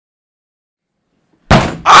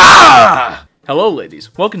Hello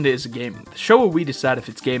ladies, welcome to Is It Gaming, the show where we decide if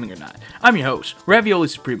it's gaming or not. I'm your host, Ravioli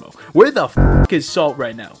Supremo. Where the f*** is Salt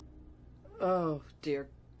right now? Oh dear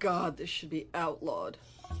God, this should be outlawed.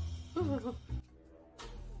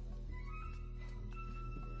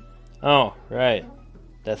 Oh, right.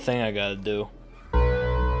 That thing I gotta do.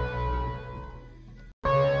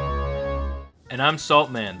 And I'm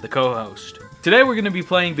Saltman, the co-host. Today we're going to be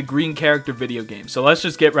playing the green character video game, so let's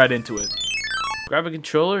just get right into it. Grab a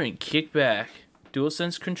controller and kick back.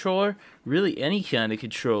 DualSense controller? Really any kind of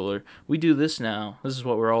controller. We do this now. This is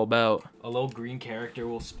what we're all about. A little green character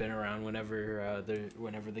will spin around whenever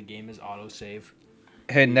the game is autosave.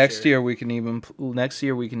 Hey, next year we can even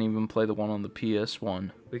play the one on the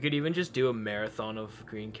PS1. We could even just do a marathon of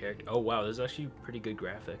green character. Oh wow, this is actually pretty good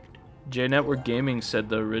graphic. J Network Gaming said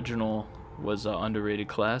the original was an underrated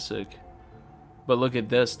classic. But look at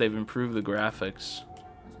this, they've improved the graphics.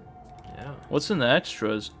 Yeah. What's in the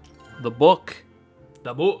extras? The book.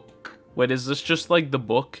 The book. Wait, is this just like the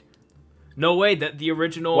book? No way, that the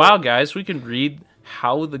original... Wow, guys, we can read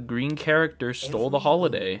how the green character stole the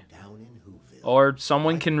holiday. Or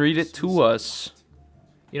someone can read it to us.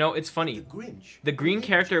 You know, it's funny. The green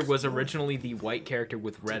character was originally the white character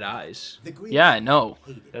with red eyes. Yeah, I know.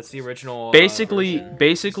 That's the original.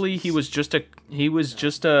 Basically, he was just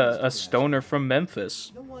a stoner from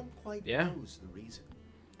Memphis. Yeah.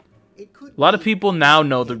 A lot of people now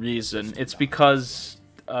know the reason. It's because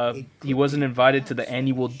he wasn't invited to the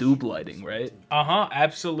annual doob lighting, right?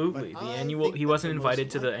 Absolutely. He wasn't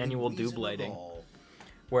invited to the annual doob lighting,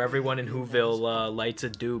 where everyone in Whoville lights a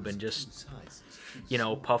doob and just, you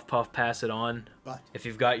know, puff pass it on. If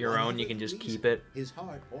you've got your own, you can just keep it.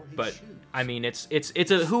 But I mean, it's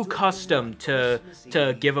a Who custom to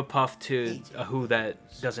give a puff to a Who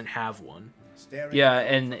that doesn't have one. Yeah,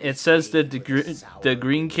 and it says that the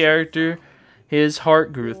green character, his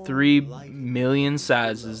heart grew 3 million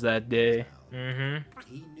sizes that day.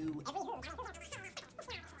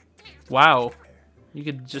 Wow, you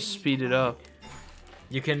could just speed it up.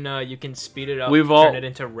 You can speed it up. Turn it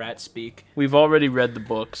into rat speak. We've already read the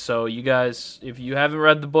book, so you guys, if you haven't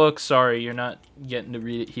read the book, sorry, you're not getting to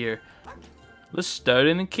read it here. Let's start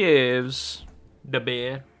in the caves. The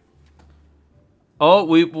bear. Oh,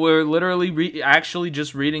 we're literally actually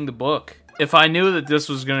just reading the book. If I knew that this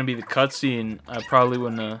was gonna be the cutscene, I probably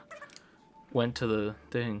wouldn't have went to the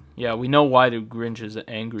thing. Yeah, we know why the Grinch is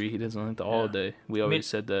angry. He doesn't like the holiday. We already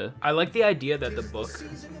said that. I like the idea that the book.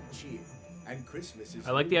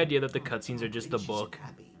 I like the idea that the cutscenes are just the book.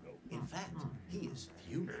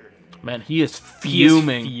 Man, he is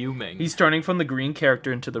fuming. He is fuming. He's turning from the green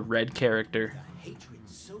character into the red character.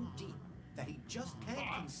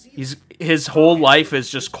 His whole life is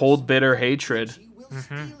just cold, bitter hatred.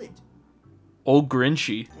 Old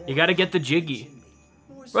Grinchy. You gotta get the jiggy.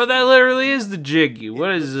 Bro, that literally is the jiggy.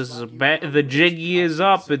 What is this? The jiggy is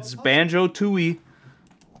up. It's Banjo Tooie.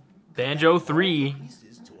 Banjo 3.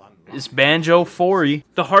 It's Banjo 4-y.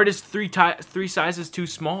 The heart is three sizes too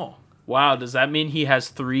small. Wow, does that mean he has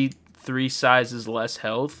three sizes less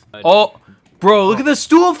health? Oh, bro, look at the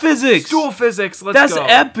stool physics. Stool physics. Let's That's go.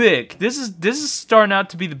 epic. This is starting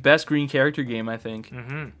out to be the best green character game, I think.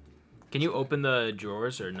 Can you open the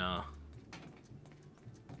drawers or no?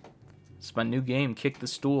 It's my new game. Kick the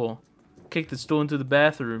stool. Kick the stool into the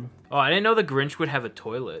bathroom. Oh, I didn't know the Grinch would have a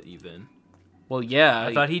toilet even. Well, yeah.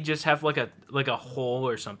 I thought he'd just have like a hole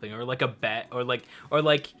or something, or like a bat, or like.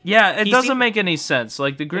 Yeah, it doesn't make any sense.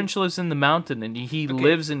 Like the Grinch lives in the mountain and he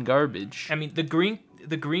lives in garbage. I mean, the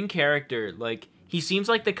green character, like he seems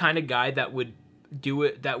like the kind of guy that would do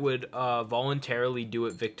it, that would voluntarily do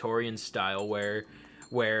it Victorian style, where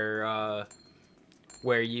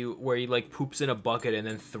he like poops in a bucket and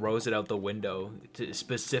then throws it out the window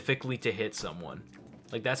specifically to hit someone.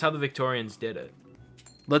 Like that's how the Victorians did it.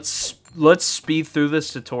 Let's speed through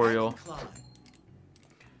this tutorial.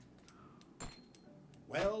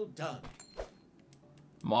 Well done.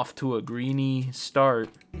 I'm off to a greeny start.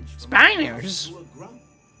 Spiders!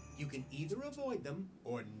 You can either avoid them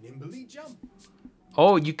or nimbly jump.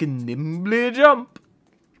 Oh, you can nimbly jump.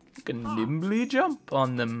 You can nimbly jump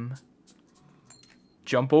on them.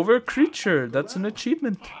 Jump over a creature. That's an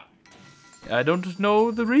achievement. I don't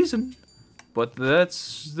know the reason, but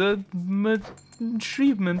that's the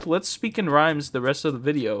achievement. Let's speak in rhymes the rest of the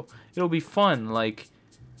video. It'll be fun. Like,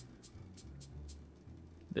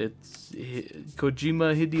 it's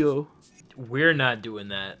Kojima Hideo. We're not doing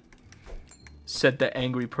that, said the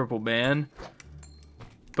angry purple man.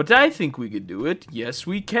 But I think we could do it. Yes,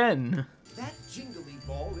 we can. That jingly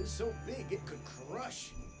ball is so big it could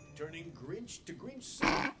crush, turning Grinch to Grinch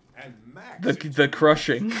and Max. The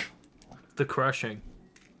crushing. The crushing.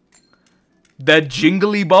 That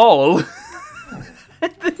jingly ball.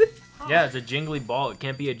 Yeah, it's a jingly ball. It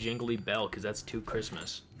can't be a jingly bell because that's too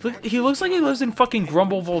Christmas. Look, he looks like he lives in fucking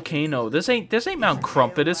Grumble Volcano. This ain't Mount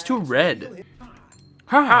Crumpet. It's too red.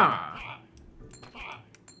 Ha.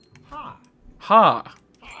 Ha.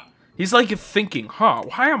 He's like thinking, huh?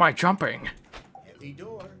 Why am I jumping? Heavy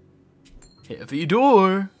door. Heavy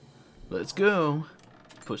door. Let's go.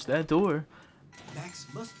 Push that door. Max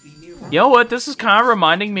must be nearby. You know what? This is kind of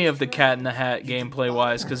reminding me of the Cat in the Hat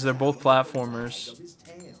gameplay-wise, because they're both platformers.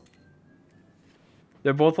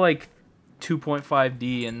 They're both like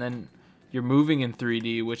 2.5D, and then you're moving in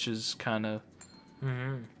 3D, which is kind of...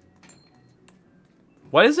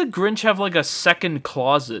 Why does the Grinch have like a second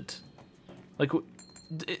closet? Like,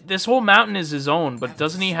 this whole mountain is his own, but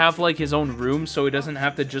doesn't he have like his own room so he doesn't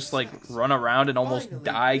have to just like run around and almost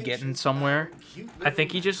die getting somewhere? I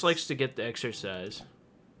think he just likes to get the exercise.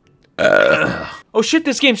 Oh shit,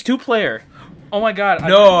 this game's 2-player. Oh my god.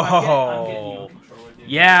 No.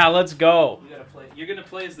 Yeah, let's go. You're gonna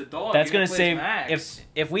play as the dog. That's gonna save.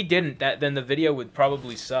 If we didn't, then the video would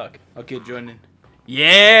probably suck. Okay, join in.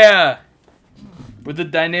 Yeah! We're the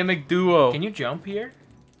dynamic duo. Can you jump here?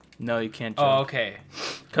 No, you can't jump. Oh, okay.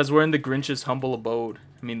 Because we're in the Grinch's humble abode.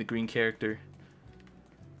 I mean, the green character.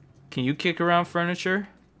 Can you kick around furniture?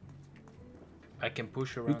 I can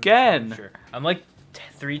push around. You can. Furniture. I'm like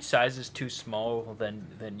 3 sizes too small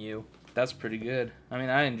than you. That's pretty good. I mean,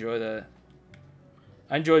 I enjoy that.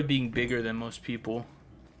 I enjoy being bigger than most people.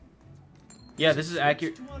 Yeah, this is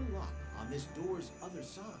accurate. To unlock on this door's other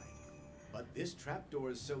side. But this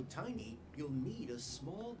trapdoor is so tiny, you'll need a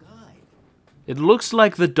small guide. It looks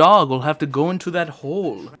like the dog will have to go into that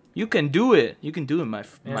hole. You can do it. You can do it,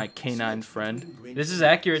 my canine friend. This is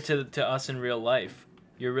accurate to us in real life.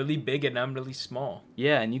 You're really big and I'm really small.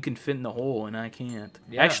 Yeah, and you can fit in the hole and I can't.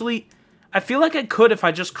 Yeah. Actually, I feel like I could if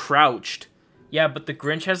I just crouched. Yeah, but the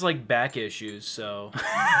Grinch has like back issues, so...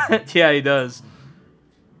 Yeah, he does.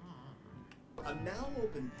 A now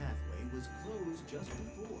open pathway was closed just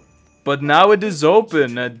before. But now it is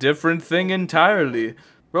open, a different thing entirely.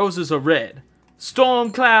 Roses are red.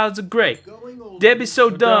 Storm clouds are gray. Debbie's so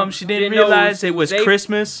dumb she didn't realize it was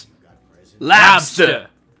Christmas. Lobster!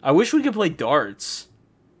 I wish we could play darts.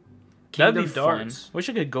 That'd be darts. fun. Wish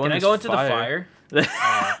I could go Can in I go into the fire?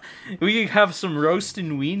 We could have some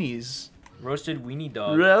roasting weenies. Roasted weenie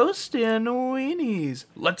dog. Roasting weenies.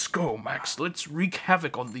 Let's go, Max. Let's wreak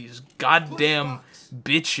havoc on these goddamn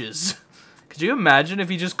bitches. Could you imagine if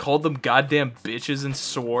he just called them goddamn bitches and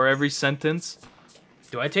swore every sentence?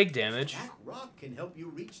 Do I take damage? That rock can help you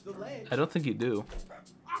reach the ledge. I don't think you do.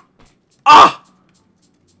 Ah!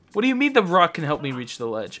 What do you mean the rock can help me reach the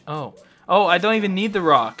ledge? Oh. Oh, I don't even need the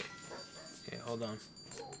rock. Okay, hold on.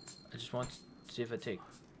 I just want to see if I take...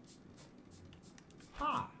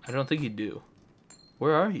 I don't think you do.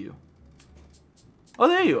 Where are you? Oh,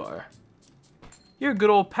 there you are. You're a good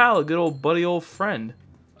old pal, a good old buddy, old friend.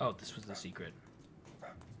 Oh, this was the secret.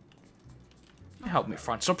 Help me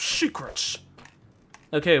find some secrets.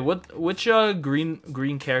 Okay, which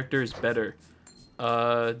green character is better?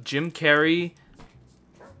 Jim Carrey,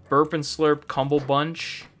 Burp and Slurp Cumble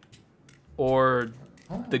Bunch, or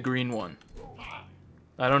the green one?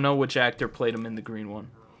 I don't know which actor played him in the green one.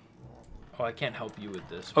 Oh, I can't help you with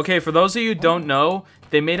this. Okay, for those of you who don't know,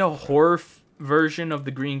 they made a horror version of the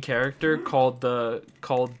green character called the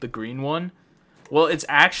green one. Well, it's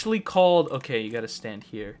actually called... Okay, you gotta stand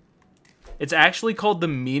here. It's actually called the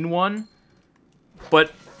mean one. But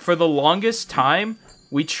for the longest time,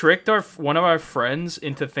 we tricked one of our friends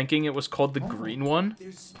into thinking it was called the green one.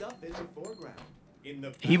 There's stuff in the foreground.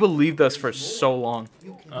 He believed us for so long.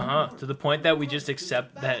 To the point that we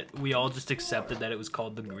all just accepted that it was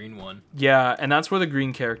called the green one. Yeah, and that's where the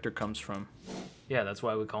green character comes from. Yeah, that's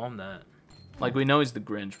why we call him that. Like, we know he's the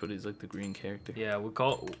Grinch, but he's like the green character. Yeah, we'll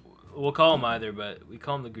call him either, but we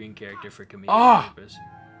call him the green character for comedic purpose.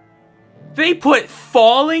 They put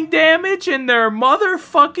falling damage in their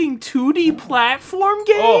motherfucking 2D platform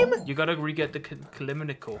game? Oh, you gotta re-get the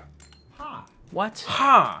Clemenical. What?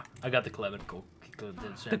 Ha! I got the Clemenical.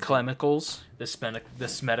 The Clemicals. The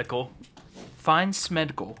Smedical. Find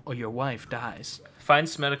Smedical or your wife dies. Find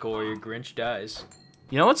Smedical or your Grinch dies.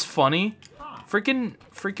 You know what's funny? Freaking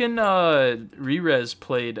Rerez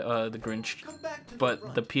played the Grinch,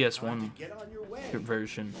 but the PS1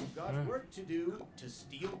 version.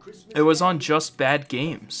 It was on Just Bad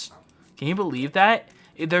Games. Can you believe that?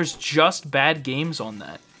 There's Just Bad Games on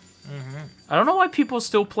that. I don't know why people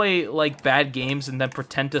still play like bad games and then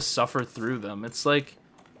pretend to suffer through them. It's like,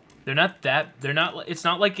 They're not that. They're not. It's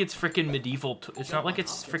not like it's freaking medieval. It's not like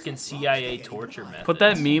it's freaking CIA torture methods. Put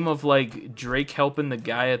that meme of like Drake helping the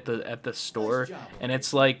guy at the store, and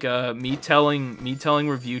it's like me telling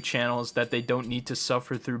review channels that they don't need to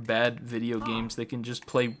suffer through bad video games. They can just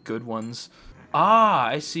play good ones. Ah,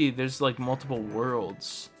 I see. There's like multiple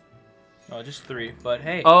worlds. Oh, just 3. But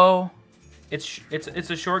hey. Oh. It's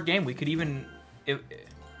a short game. We could even.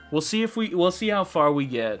 We'll see how far we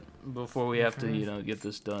get before we have to get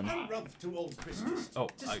this done. Oh, 1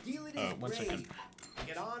 1 second.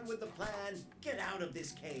 Get on with the plan. Get out of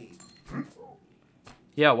this cave.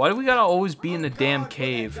 Yeah, why do we gotta always be in the damn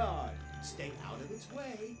cave? Stay out of its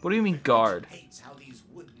way. What do you mean guard? Hates how these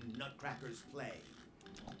wooden nutcrackers play.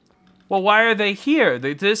 Well, why are they here?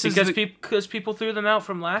 Because people threw them out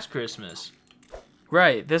from last Christmas.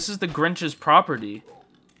 Right. This is the Grinch's property.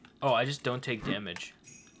 Oh, I just don't take damage.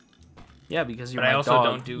 Yeah, because you're but my I also dog.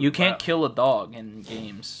 don't do. You can't kill a dog in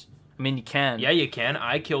games. I mean, you can. Yeah, you can.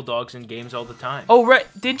 I kill dogs in games all the time. Oh, right.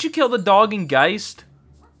 Didn't you kill the dog in Geist?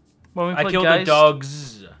 When we I played killed Geist? the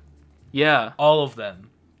dogs. Yeah. All of them.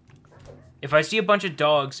 If I see a bunch of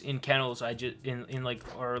dogs in kennels, I just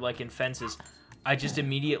in fences, I just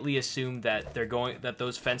immediately assume that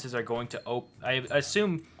those fences are going to open. I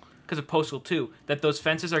assume, because of Postal 2, that those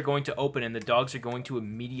fences are going to open and the dogs are going to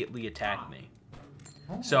immediately attack me.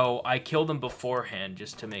 So I kill them beforehand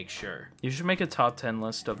just to make sure. You should make a top 10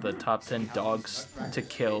 list of the top 10 dogs to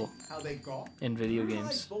kill in video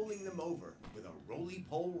games. Bowling them over with a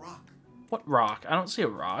roly-pole rock. What rock? I don't see a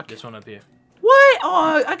rock. This one up here. What?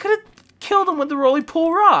 Oh, I could have killed him with the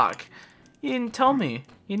roly-pole rock. You didn't tell me.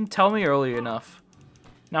 You didn't tell me early enough.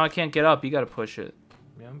 Now I can't get up. You gotta push it.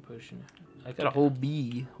 Yeah, I'm pushing it. I got a whole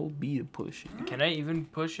B to push it. Can I even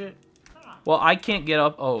push it? Well, I can't get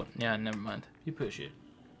up. Oh, yeah, never mind. You push it.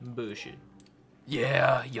 Push it.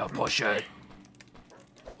 Yeah, you push it.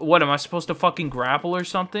 What, am I supposed to fucking grapple or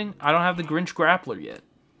something? I don't have the Grinch grappler yet.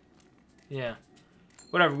 Yeah.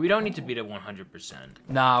 Whatever, we don't need to beat it 100%.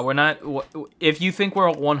 Nah, we're not. If you think we're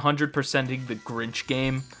 100%ing the Grinch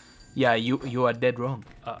game, yeah, you are dead wrong.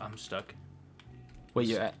 I'm stuck.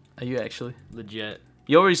 Wait, are you actually? Legit.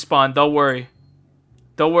 You'll respawn, don't worry.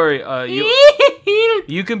 Don't worry,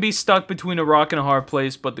 you can be stuck between a rock and a hard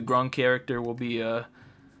place, but the Gronk character will be, the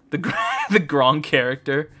Gronk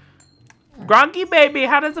character. Gronky baby,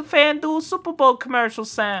 how does a FanDuel Super Bowl commercial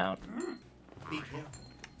sound? Be careful.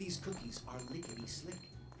 These cookies are lickety slick,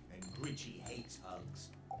 and Grinchy hates hugs.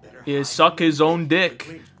 Better He suck his own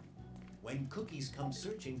dick. When cookies come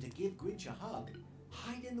searching to give Grinch a hug,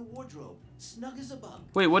 hide in the wardrobe, snug as a bug.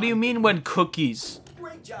 Wait, what do you mean when cookies?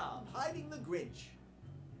 Great job hiding the Grinch.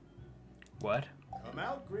 What? Come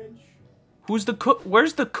out, Grinch. Who's the cook?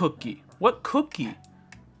 Where's the cookie? What cookie?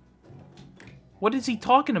 What is he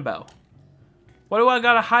talking about? Why do I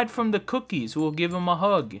gotta hide from the cookies who will give him a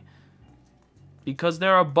hug? Because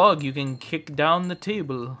they're a bug, you can kick down the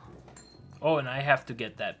table. Oh, and I have to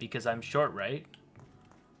get that because I'm short, right?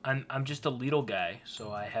 I'm just a little guy,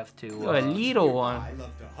 so I have to. You're a little one. I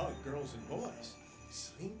love to hug girls and boys.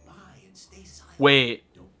 Slink by and stay silent. Wait,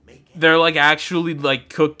 Don't make it. they're like actually like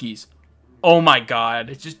cookies. Oh my god.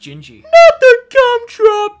 It's just Gingy. Not the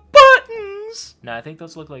gumdrop buttons. Nah, I think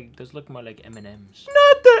those look more like M&Ms.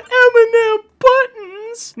 Not the M&M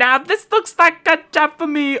buttons. Now this looks like a job for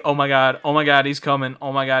me. Oh my god, he's coming.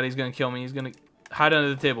 Oh my god, he's gonna kill me. He's gonna hide under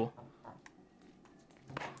the table.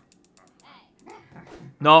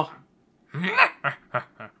 No.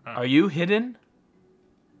 Are you hidden?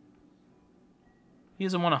 He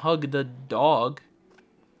doesn't want to hug the dog.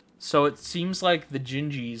 So it seems like the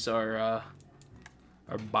Gingies are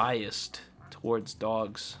biased towards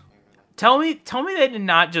dogs. Tell me they did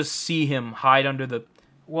not just see him hide under the.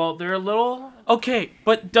 Well, they're a little. Okay,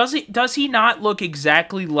 but does he not look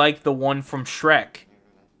exactly like the one from Shrek?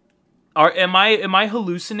 Am I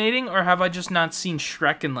hallucinating, or have I just not seen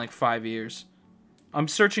Shrek in like 5 years? I'm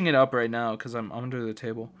searching it up right now because I'm under the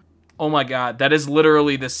table. Oh my god, that is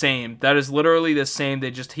literally the same. That is literally the same.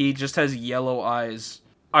 He just has yellow eyes.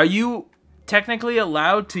 Are you technically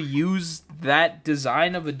allowed to use that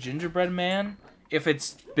design of a gingerbread man if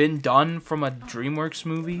it's been done from a DreamWorks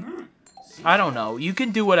movie? I don't know. You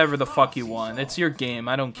can do whatever the fuck you want. It's your game.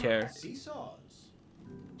 I don't care. Seesaws.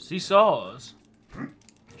 Seesaws.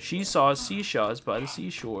 She saw seesaws by the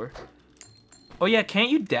seashore. Oh yeah, can't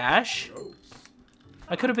you dash?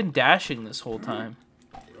 I could have been dashing this whole time.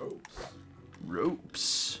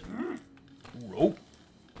 Ropes. Rope.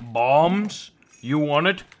 Bombs. You want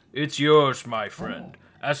it? It's yours, my friend.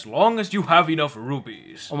 As long as you have enough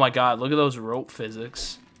rubies. Oh my god, look at those rope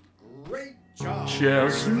physics. Great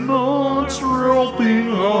Chestnuts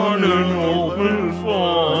roasting on an open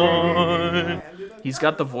fire. He's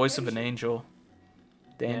got the voice of an angel.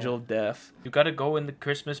 The angel of death. You gotta go in the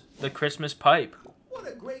Christmas pipe. What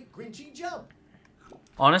a great Grinchy jump!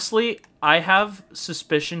 Honestly, I have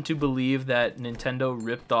suspicion to believe that Nintendo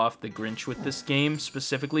ripped off the Grinch with this game,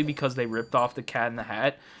 specifically because they ripped off the Cat in the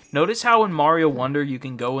Hat. Notice how in Mario Wonder you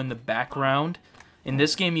can go in the background. In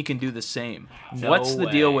this game, you can do the same. No What's the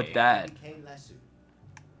deal with way. that? Cane lasso.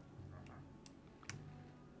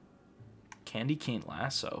 Candy cane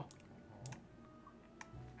lasso.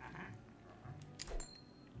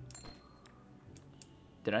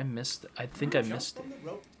 Did I miss? I think I missed it. From the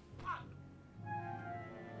rope.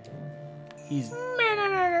 He's.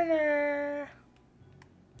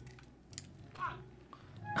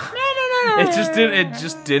 It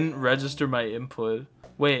just didn't register my input.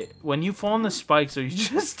 Wait, when you fall on the spikes, are you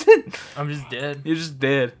just dead? I'm just dead. You just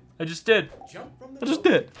did. I just did. Jump from the I just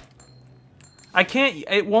rope. did. I can't.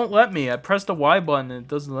 It won't let me. I pressed the Y button and it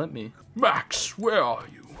doesn't let me. Max, where are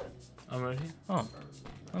you? I'm right here. Oh,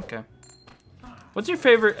 okay. What's your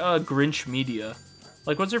favorite Grinch media?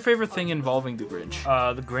 Like, what's your favorite thing involving the Grinch?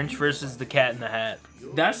 The Grinch versus the Cat in the Hat.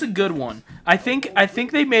 That's a good one. I think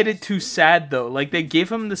they made it too sad though. Like they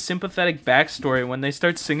gave him the sympathetic backstory. When they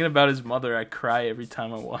start singing about his mother, I cry every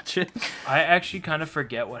time I watch it. I actually kind of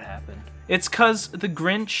forget what happened. It's cause the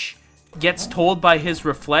Grinch gets told by his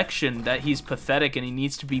reflection that he's pathetic and he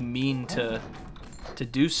needs to be mean to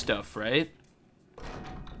do stuff, right?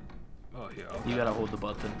 Oh yeah. Okay. You gotta hold the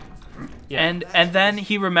button. Yeah. And then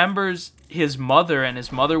he remembers his mother, and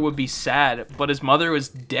his mother would be sad, but his mother was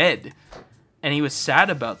dead, and he was sad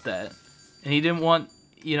about that, and he didn't want,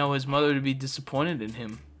 you know, his mother to be disappointed in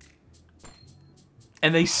him.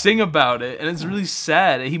 And they sing about it, and it's really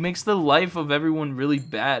sad. He makes the life of everyone really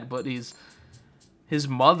bad, but he's his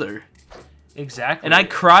mother. Exactly. And I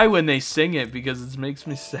cry when they sing it because it makes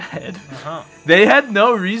me sad. Uh-huh. They had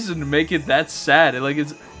no reason to make it that sad.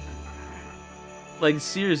 It's like,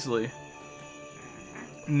 seriously.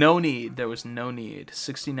 No need. There was no need.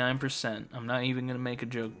 69%. I'm not even going to make a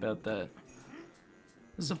joke about that.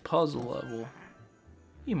 This is a puzzle level.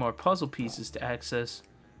 Need more puzzle pieces to access.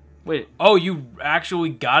 Wait. Oh, you actually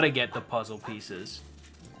gotta get the puzzle pieces.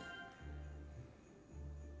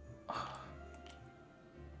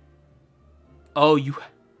 Oh, you...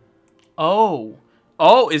 Oh.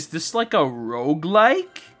 Oh, is this like a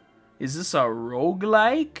roguelike? Is this a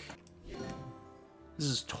roguelike? This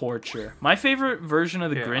is torture. My favorite version of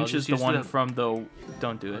the Here, I'll Grinch just is the use one the- from the...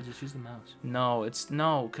 Don't do I'll it. just use the mouse. No,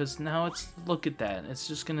 no, because now it's... Look at that. It's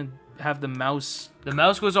just gonna have the mouse... The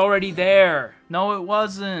mouse was already there. No, it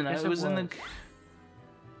wasn't. Yes, I it was in the... was.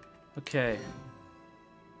 Okay.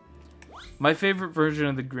 My favorite version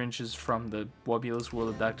of the Grinch is from the Wobulous World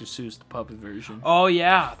of Dr. Seuss, the puppet version. Oh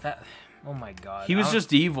yeah, that. Oh my god. He was I don't-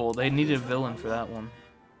 just evil. They needed a villain for that one.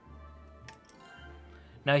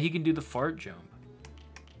 Now he can do the fart jump.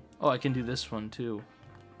 Oh, I can do this one too.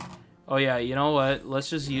 Oh yeah, you know what? Let's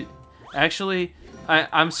just use... Actually,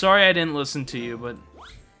 I'm sorry I didn't listen to you, but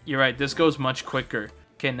you're right. This goes much quicker.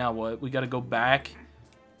 Okay, now what? We gotta go back.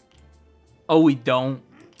 Oh, we don't.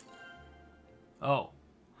 Oh.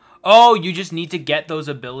 Oh, you just need to get those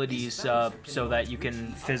abilities so that you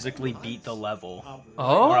can physically beat the level.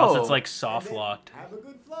 Oh. Or else it's like soft locked. Have a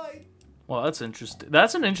good flight. Well, that's interesting.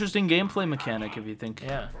 That's an interesting gameplay mechanic if you think.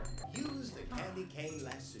 Yeah. Use the candy cane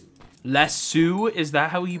lasso. Lasso? Is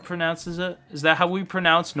that how he pronounces it? Is that how we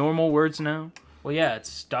pronounce normal words now? Well, yeah,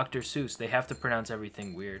 it's Dr. Seuss. They have to pronounce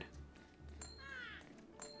everything weird.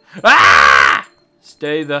 Ah!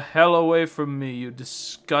 Stay the hell away from me, you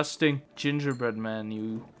disgusting gingerbread man,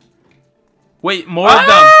 you... Wait, more of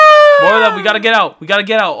them! More of them, we gotta get out! We gotta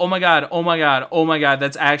get out! Oh my god, oh my god, oh my god,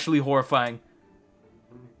 that's actually horrifying.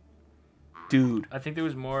 Dude. I think there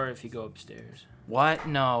was more if you go upstairs. What?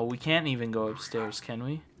 No, we can't even go upstairs, can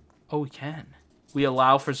we? Oh, we can. We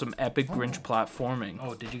allow for some epic Grinch platforming.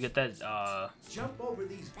 Oh, did you get that, Jump over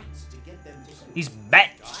these bats to get them to These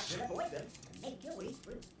bats! avoid them. Make your way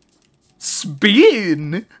through.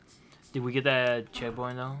 Spin! Did we get that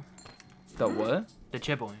checkpoint though? The what? The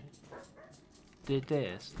checkpoint. Did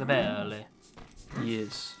this, the belly.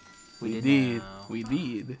 Yes. We We did did. now. We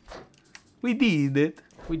did. We did it.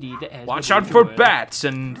 We did the Watch out for bats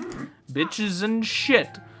and bitches and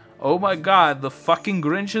shit. Oh my god, the fucking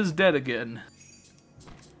Grinch is dead again.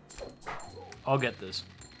 I'll get this.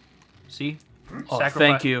 See? Oh, Sacrifi-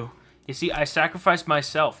 thank you. You see, I sacrificed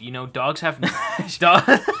myself. You know, dogs have... Dog-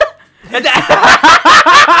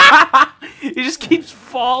 He just keeps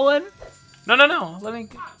falling. No. Let me...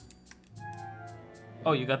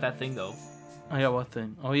 Oh, you got that thing, though. I got what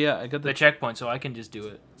thing? Oh yeah, I got The checkpoint, so I can just do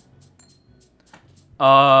it.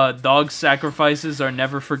 Dog sacrifices are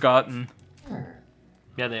never forgotten.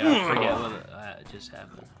 Yeah, they are. Forget what just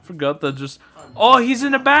happened. Forgot that just... Oh, he's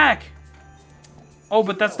in the back! Oh,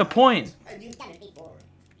 but that's the point. And you've done it before.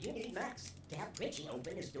 You need Max to help Richie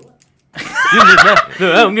open his door.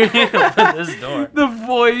 I'm gonna open this door. The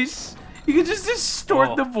voice. You can just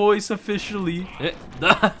distort the voice officially.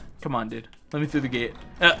 Come on, dude. Let me through the gate.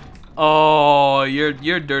 Oh, you're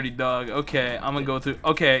a dirty dog. Okay, I'm gonna go through.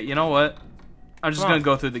 Okay, you know what? I'm just gonna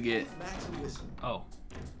go through the gate. Oh.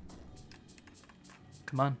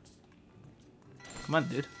 Come on. Come on,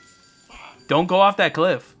 dude. Don't go off that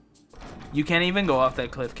cliff. You can't even go off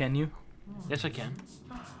that cliff, can you? Yes, I can.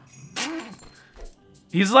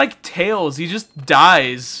 He's like Tails. He just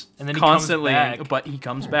dies and then constantly. He comes back. But he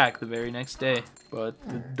comes back the very next day. But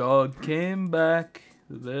the dog came back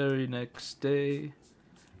the very next day.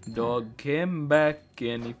 Dog came back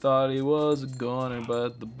and he thought he was a goner,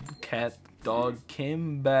 but the cat dog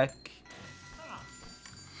came back.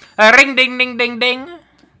 Ring ding ding ding ding.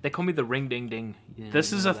 They call me the ring ding ding.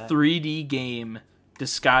 This is a 3D game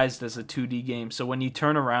disguised as a 2D game. So when you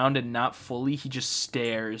turn around and not fully, he just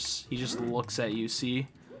stares. He just looks at you, see?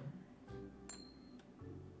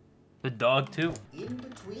 The dog too. In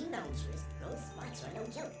between bouncers, those spots are no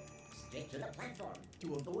joke. Straight to the platform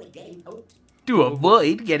to avoid getting poked. To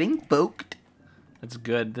avoid getting poked. That's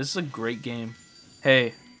good. This is a great game.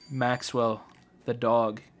 Hey, Maxwell, the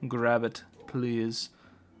dog, grab it, please.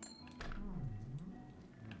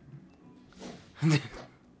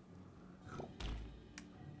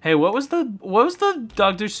 Hey, what was the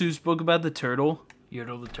Dr. Seuss book about the turtle?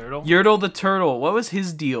 Yertle the turtle. Yertle the turtle. What was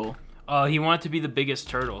his deal? He wanted to be the biggest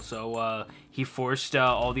turtle, so he forced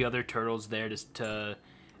all the other turtles there to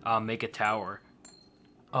make a tower.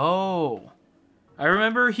 Oh, I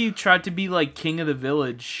remember he tried to be like king of the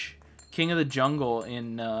village, king of the jungle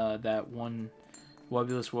in that one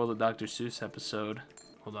Wobulous World of Dr. Seuss episode.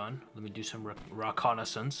 Hold on, let me do some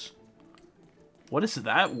reconnaissance. What does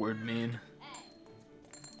that word mean?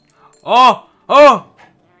 Oh! Oh!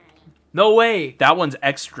 No way! That one's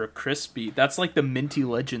extra crispy. That's like the Minty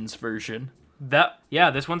Legends version.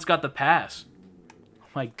 Yeah, this one's got the pass. Oh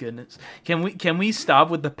my goodness. Can we stop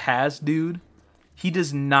with the pass, dude? He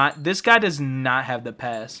does not. This guy does not have the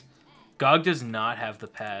pass. Gog does not have the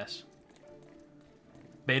pass.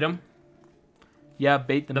 Bait him? Yeah,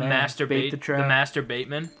 bait the man. Master bait bait the trap. The master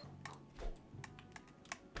baitman.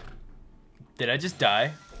 Did I just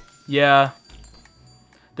die? Yeah.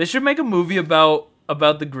 They should make a movie about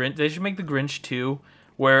the Grinch. They should make the Grinch 2,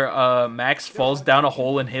 where Max falls down a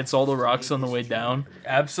hole and hits all the rocks on the way down.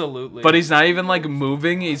 Absolutely. But he's not even like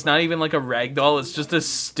moving. He's not even like a ragdoll. It's just a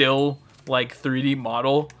still like 3D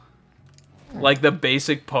model, like the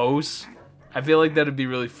basic pose. I feel like that'd be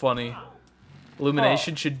really funny.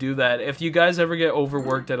 Illumination should do that. If you guys ever get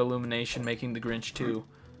overworked at Illumination making the Grinch 2,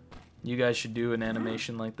 you guys should do an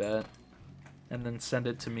animation like that, and then send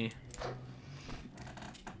it to me.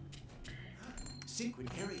 Secret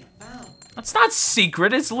area found. That's not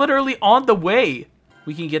secret. It's literally on the way.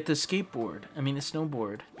 We can get the skateboard. I mean, the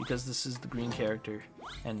snowboard, because this is the green character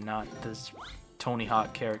and not this Tony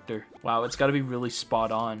Hawk character. Wow, it's got to be really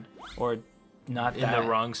spot on, or not in the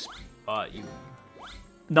wrong spot. You.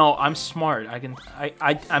 No, I'm smart.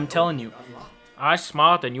 I'm telling you. I'm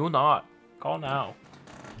smart and you not. Call now.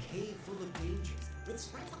 Cave full of danger.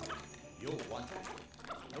 You'll want that.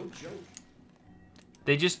 No joke.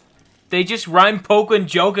 They just rhyme poke and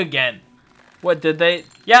joke again. What did they?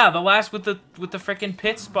 Yeah, the last with the frickin'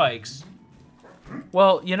 pit spikes.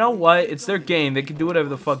 Well, you know what? It's their game. They can do whatever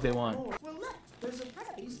the fuck they want. Well, look, there's a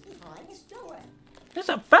puzzle piece behind this door. There's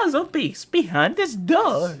a puzzle piece behind this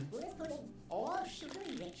door.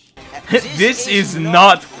 This is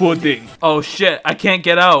not pudding. Oh shit! I can't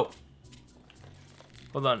get out.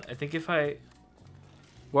 Hold on. I think if I.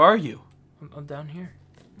 Where are you? I'm down here.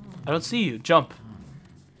 I don't see you. Jump.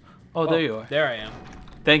 Oh, there you are. There I am.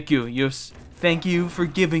 Thank you. Thank you for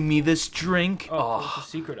giving me this drink. Oh, there's a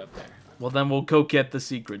secret up there. Well, then we'll go get the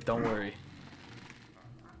secret. Don't worry.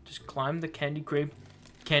 Just climb the candy crane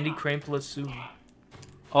lasso.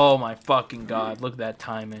 Oh my fucking god! Look at that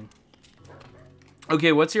timing.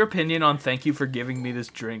 Okay, what's your opinion on thank you for giving me this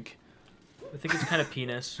drink? I think it's kind of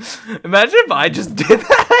penis. Imagine if I just did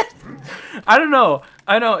that. I don't know.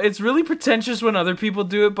 I know it's really pretentious when other people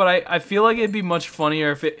do it, but I feel like it'd be much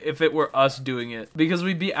funnier if it were us doing it, because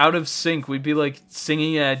we'd be out of sync. We'd be like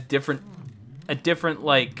singing at different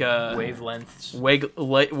like wavelengths.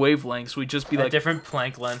 Wavelengths. We'd just be like different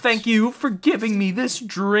plank lengths. Thank you for giving me this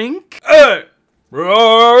drink. Hey!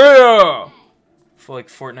 For like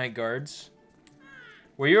Fortnite guards.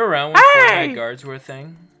 Were you around when Fortnite guards were a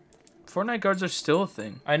thing? Fortnite guards are still a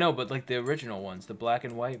thing. I know, but like the original ones, the black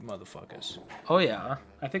and white motherfuckers. Oh yeah,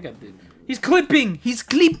 I think I did. He's clipping. He's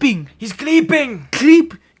clipping. He's clipping.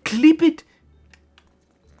 Clip it.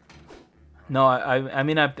 No, I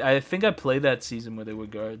mean I think I played that season where they were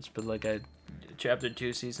guards, but like Chapter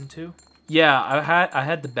 2, Season 2. Yeah, I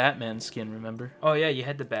had the Batman skin. Remember? Oh yeah, you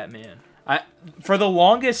had the Batman. For the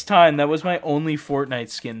longest time that was my only Fortnite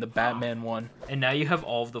skin, the Batman one. And now you have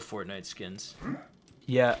all of the Fortnite skins.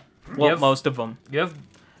 Yeah, well, most of them. You have.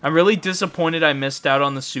 I'm really disappointed I missed out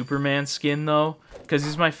on the Superman skin though, because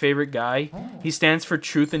he's my favorite guy. He stands for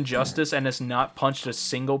truth and justice and has not punched a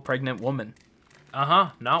single pregnant woman.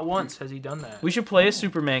 Not once has he done that. We should play a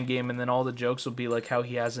Superman game, and then all the jokes will be like how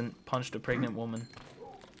he hasn't punched a pregnant woman.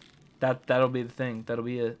 That'll be the thing. That'll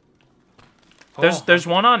be it. There's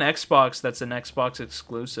one on Xbox that's an Xbox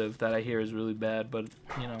exclusive that I hear is really bad, but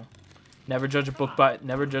you know, never judge a book by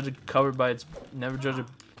never judge a cover by its never book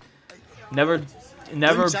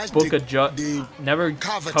a judge never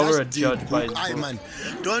cover a judge by his book.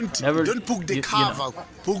 Don't book the cover.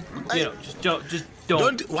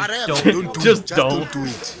 Just don't do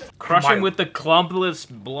it. Crush him with the Clompulus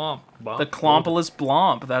Blomp. The Clompulus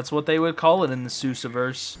Blomp. That's what they would call it in the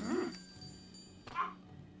Seussiverse.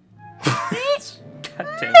 God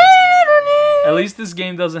damn it. At least this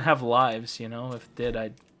game doesn't have lives, you know? If it did,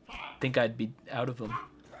 I think I'd be out of them.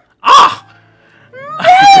 Ah!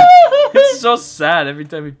 It's so sad every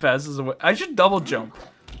time he passes away. I should double jump.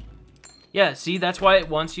 Yeah, see, that's why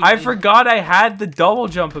once you... I forgot I had the double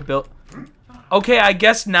jump ability. Okay, I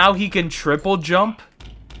guess now he can triple jump.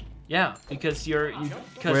 Yeah, because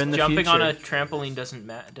jumping on a trampoline doesn't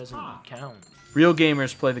count. Real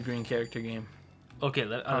gamers play the green character game. Okay,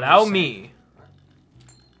 allow me.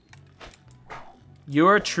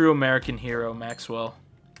 You're a true American hero, Maxwell.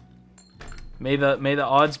 May the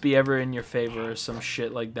odds be ever in your favor or some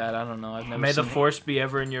shit like that. I don't know. I've never. May the force be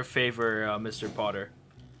ever in your favor, Mr. Potter.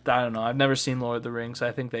 I don't know. I've never seen Lord of the Rings.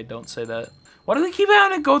 I think they don't say that. Why do they keep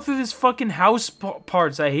having to go through this fucking house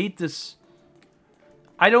parts? I hate this.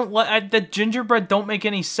 I don't like the gingerbread. Don't make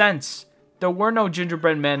any sense. There were no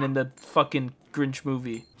gingerbread men in the fucking Grinch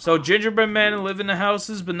movie. So gingerbread men live in the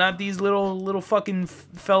houses, but not these little fucking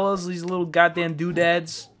fellas. These little goddamn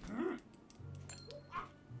doodads.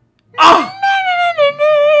 Ah!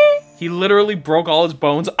 He literally broke all his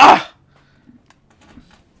bones. Ah!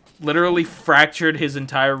 Literally fractured his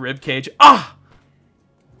entire rib cage. Ah!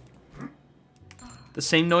 The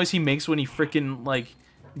same noise he makes when he freaking like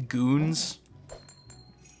goons.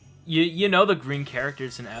 You know the green character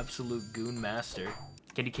is an absolute goon master.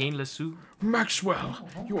 Candy cane lasso. Maxwell,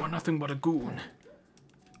 you are nothing but a goon.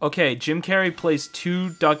 Okay, Jim Carrey plays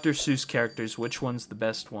 2 Dr. Seuss characters. Which one's the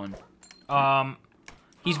best one?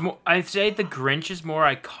 He's more. I'd say the Grinch is more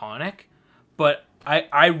iconic, but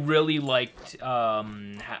I really liked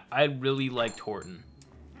Horton.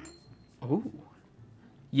 Ooh.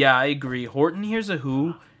 Yeah, I agree. Horton Hears a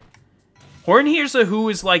Who. Horton Hears a Who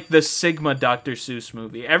is like the Sigma Dr. Seuss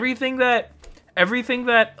movie. Everything that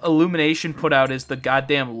Illumination put out is the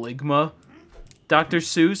goddamn Ligma Dr.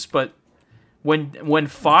 Seuss, but when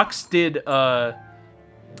Fox did Horton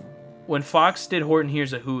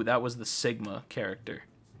Hears a Who, that was the Sigma character.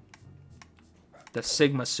 The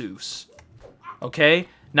Sigma Seuss. Okay?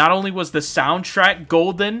 Not only was the soundtrack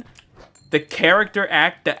golden, the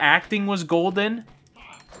acting was golden.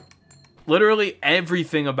 Literally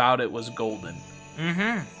everything about it was golden.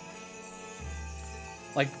 Mm-hmm.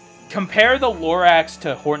 Like, compare the Lorax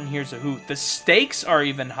to Horton Hears a Who. The stakes are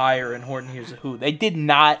even higher in Horton Hears a Who. They did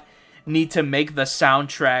not need to make the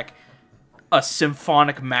soundtrack a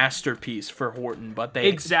symphonic masterpiece for Horton, but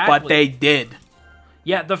they did.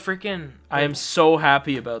 Yeah, the freaking... I am so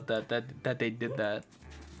happy about that they did that.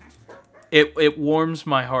 It warms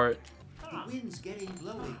my heart. The wind's getting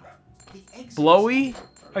blowy. Blowy?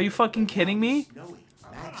 Are you fucking kidding me?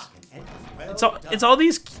 It's all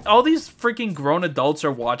these freaking grown adults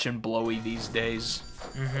are watching Blowy these days.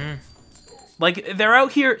 Mm-hmm. Like they're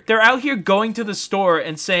out here going to the store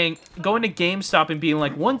and going to GameStop and being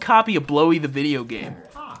like, 1 copy of Blowy the video game.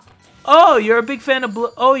 Oh, you're a big fan of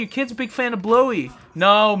your kid's a big fan of Blowy.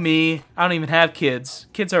 No, me. I don't even have kids.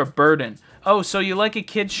 Kids are a burden. Oh, so you like a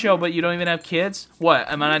kid's show, but you don't even have kids? What,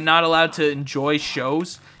 am I not allowed to enjoy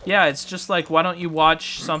shows? Yeah, it's just like, why don't you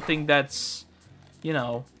watch something that's, you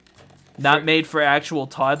know, not made for actual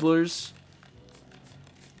toddlers?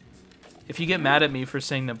 If you get mad at me for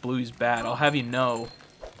saying that Bluey's bad, I'll have you know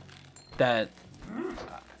that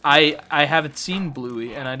I haven't seen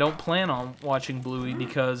Bluey, and I don't plan on watching Bluey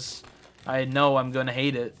because I know I'm gonna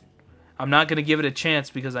hate it. I'm not going to give it a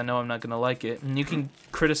chance because I know I'm not going to like it. And you can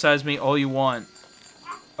criticize me all you want.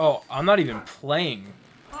 Oh, I'm not even playing.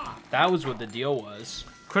 That was what the deal was.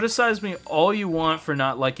 Criticize me all you want for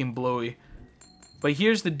not liking Bluey. But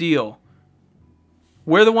here's the deal.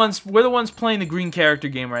 We're the ones playing the green character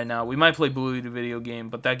game right now. We might play Bluey the video game,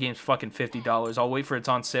 but that game's fucking $50. I'll wait for it's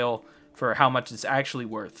on sale for how much it's actually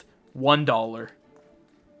worth. $1.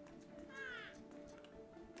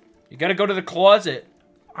 You gotta go to the closet.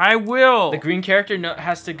 I will. The green character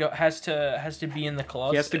has to be in the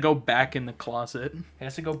closet. He has to go back in the closet. He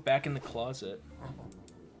has to go back in the closet.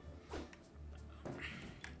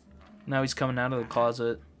 Now he's coming out of the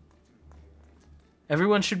closet.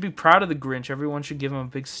 Everyone should be proud of the Grinch. Everyone should give him a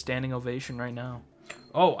big standing ovation right now.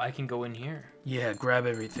 Oh, I can go in here. Yeah, grab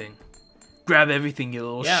everything. Grab everything, you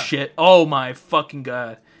little shit. Oh my fucking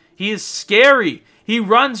god. He is scary. He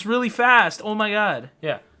runs really fast. Oh my god.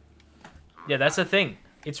 Yeah. Yeah, that's the thing.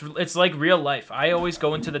 It's like real life. I always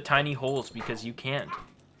go into the tiny holes because you can't.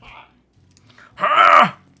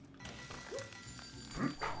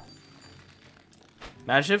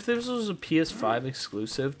 Imagine if this was a PS5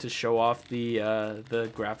 exclusive to show off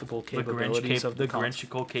the graphical capabilities of the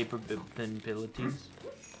Grinchical capabilities.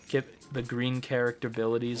 The green character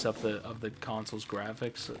abilities of the console's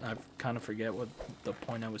graphics. I kind of forget what the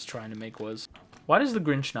point I was trying to make was. Why does the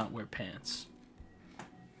Grinch not wear pants?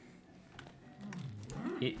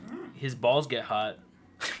 His balls get hot.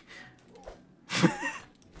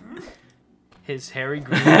 His hairy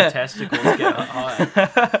green testicles get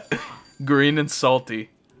hot. Green and salty.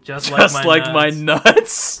 Just like my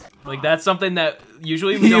nuts. Like, that's something that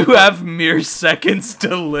usually you have mere seconds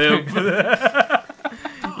to live.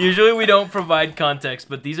 Usually we don't provide context,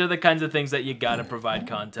 but these are the kinds of things that you gotta provide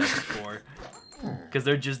context for. Because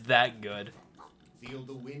they're just that good. Feel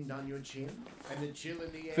the wind on your chin and the chill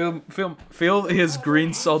in the air. Feel his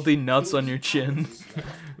green salty nuts on your chin.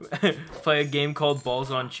 Play a game called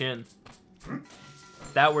Balls on Chin.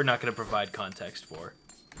 That we're not gonna provide context for.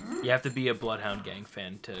 You have to be a Bloodhound Gang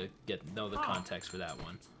fan to know the context for that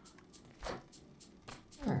one.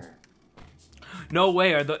 No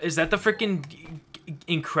way, is that the freaking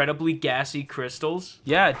incredibly gassy crystals?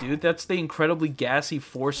 Yeah, dude, that's the incredibly gassy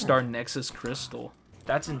 4-star Nexus crystal.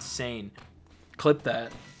 That's insane. Clip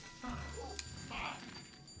that.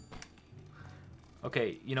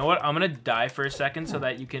 Okay, you know what? I'm gonna die for a second so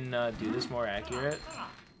that you can do this more accurate.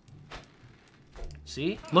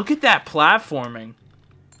 See? Look at that platforming.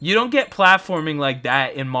 You don't get platforming like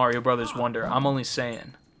that in Mario Brothers Wonder. I'm only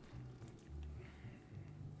saying.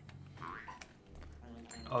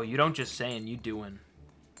 Oh, you don't just saying, you doing.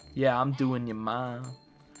 Yeah, I'm doing your mom.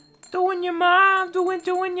 Doing your mom, doing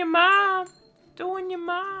your mom. Doing your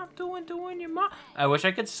mom, doing your mom. I wish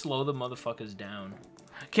I could slow the motherfuckers down.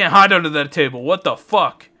 Can't hide under that table. What the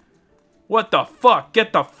fuck? What the fuck?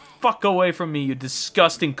 Get the fuck away from me, you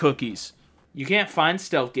disgusting cookies. You can't find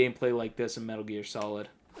stealth gameplay like this in Metal Gear Solid.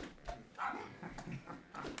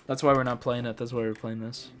 That's why we're not playing it. That's why we're playing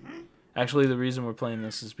this. Actually, the reason we're playing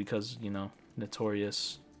this is because, you know,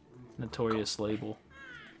 notorious label.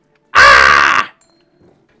 Ah!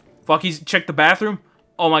 Fuck, check the bathroom.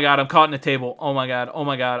 Oh my god, I'm caught in a table. Oh my god, oh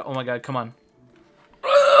my god, oh my god, come on.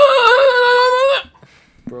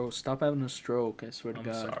 Bro, stop having a stroke, I swear to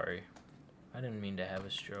God. I'm sorry. I didn't mean to have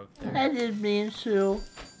a stroke there. I didn't mean to.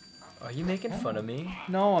 Are you making fun of me?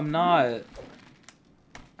 No, I'm not.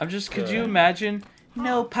 I'm just, could you imagine?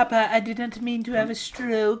 No, Papa, I didn't mean to have a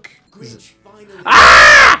stroke. Grinch finally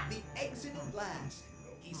the exit at last.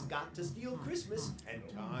 He's got to steal Christmas, and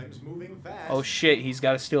time's moving fast. Oh shit, he's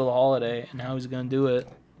got to steal the holiday, and how he's gonna do it?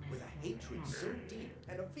 With a hatred so deep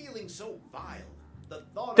and a feeling so vile, the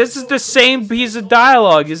thought This is the same piece of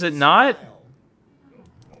dialogue, is it not?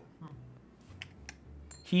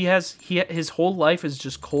 His whole life is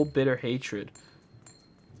just cold, bitter hatred.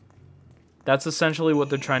 That's essentially what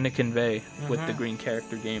they're trying to convey with the green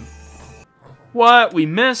character game. What? We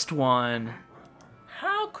missed one.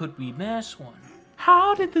 How could we miss one?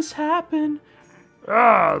 How did this happen?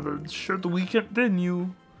 Sure the we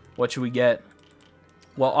continue. What should we get?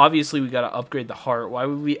 Well, obviously we gotta upgrade the heart. Why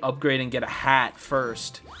would we upgrade and get a hat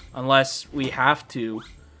first? Unless we have to.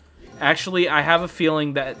 Actually, I have a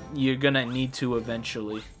feeling that you're gonna need to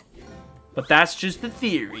eventually. But that's just the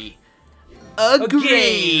theory.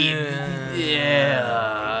 Agreed!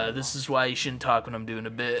 Yeah, this is why you shouldn't talk when I'm doing a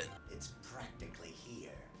bit. It's practically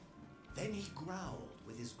here. Then he growled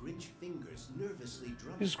with his Grinch fingers nervously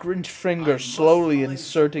drumming. His Grinch finger slowly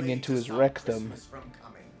inserting into his rectum.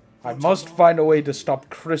 I must find a way to stop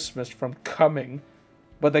Christmas from coming.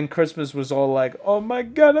 But then Christmas was all like, oh my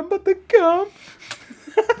god, I'm about to come.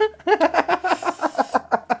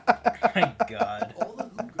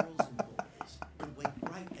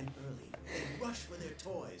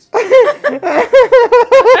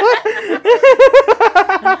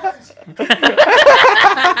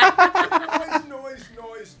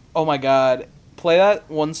 god. Play that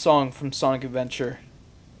one song from Sonic Adventure.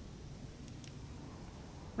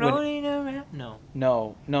 Rolling around.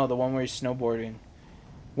 No. No, the one where he's snowboarding.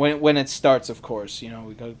 When it starts, of course, you know,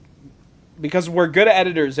 we go because we're good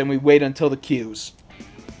editors and we wait until the cues.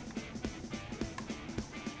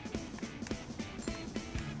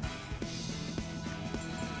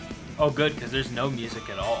 Oh, good, because there's no music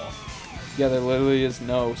at all. Yeah, there literally is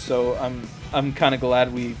no. So I'm kind of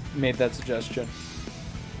glad we made that suggestion.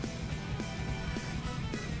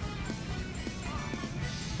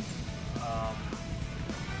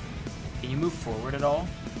 Can you move forward at all?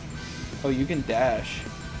 Oh, you can dash.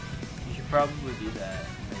 You should probably do that.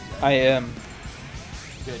 I am.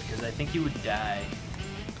 Good, because I think he would die.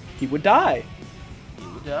 He would die. He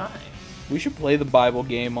would die. We should play the Bible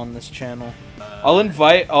game on this channel. I'll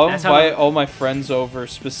invite all my friends over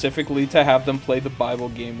specifically to have them play the Bible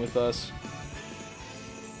game with us.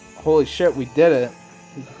 Holy shit, we did it.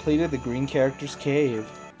 We completed the Green Character's Cave.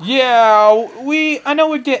 Yeah, I know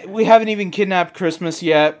we haven't even kidnapped Christmas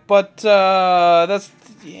yet, but that's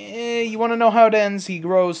you want to know how it ends? He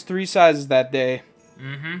grows 3 sizes that day.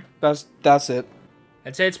 Mhm. That's it.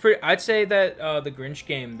 I'd say that the Grinch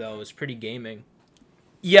game though is pretty gaming.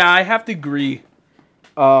 Yeah, I have to agree.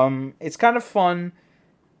 It's kind of fun.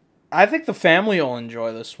 I think the family will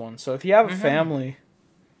enjoy this one. So if you have a family,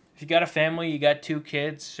 if you got a family, you got 2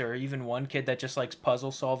 kids or even 1 kid that just likes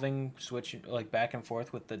puzzle solving, switching like back and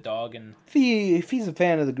forth with the dog, and if he's a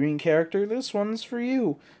fan of the Green Character, this one's for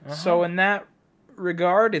you. So in that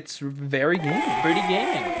regard, it's very gaming. Pretty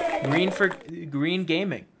gaming. Green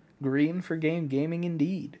gaming. Green for gaming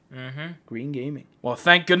indeed. Green gaming. Well,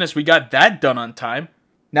 thank goodness we got that done on time.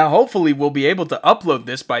 Now, hopefully, we'll be able to upload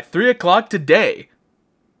this by 3 o'clock today.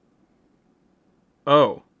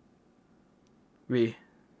 Oh. We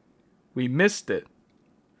missed it.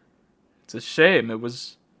 It's a shame. It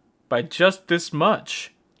was by just this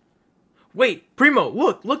much. Wait, Primo,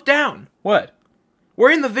 look down. What?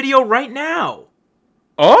 We're in the video right now.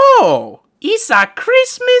 Oh! It's a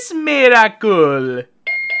Christmas miracle!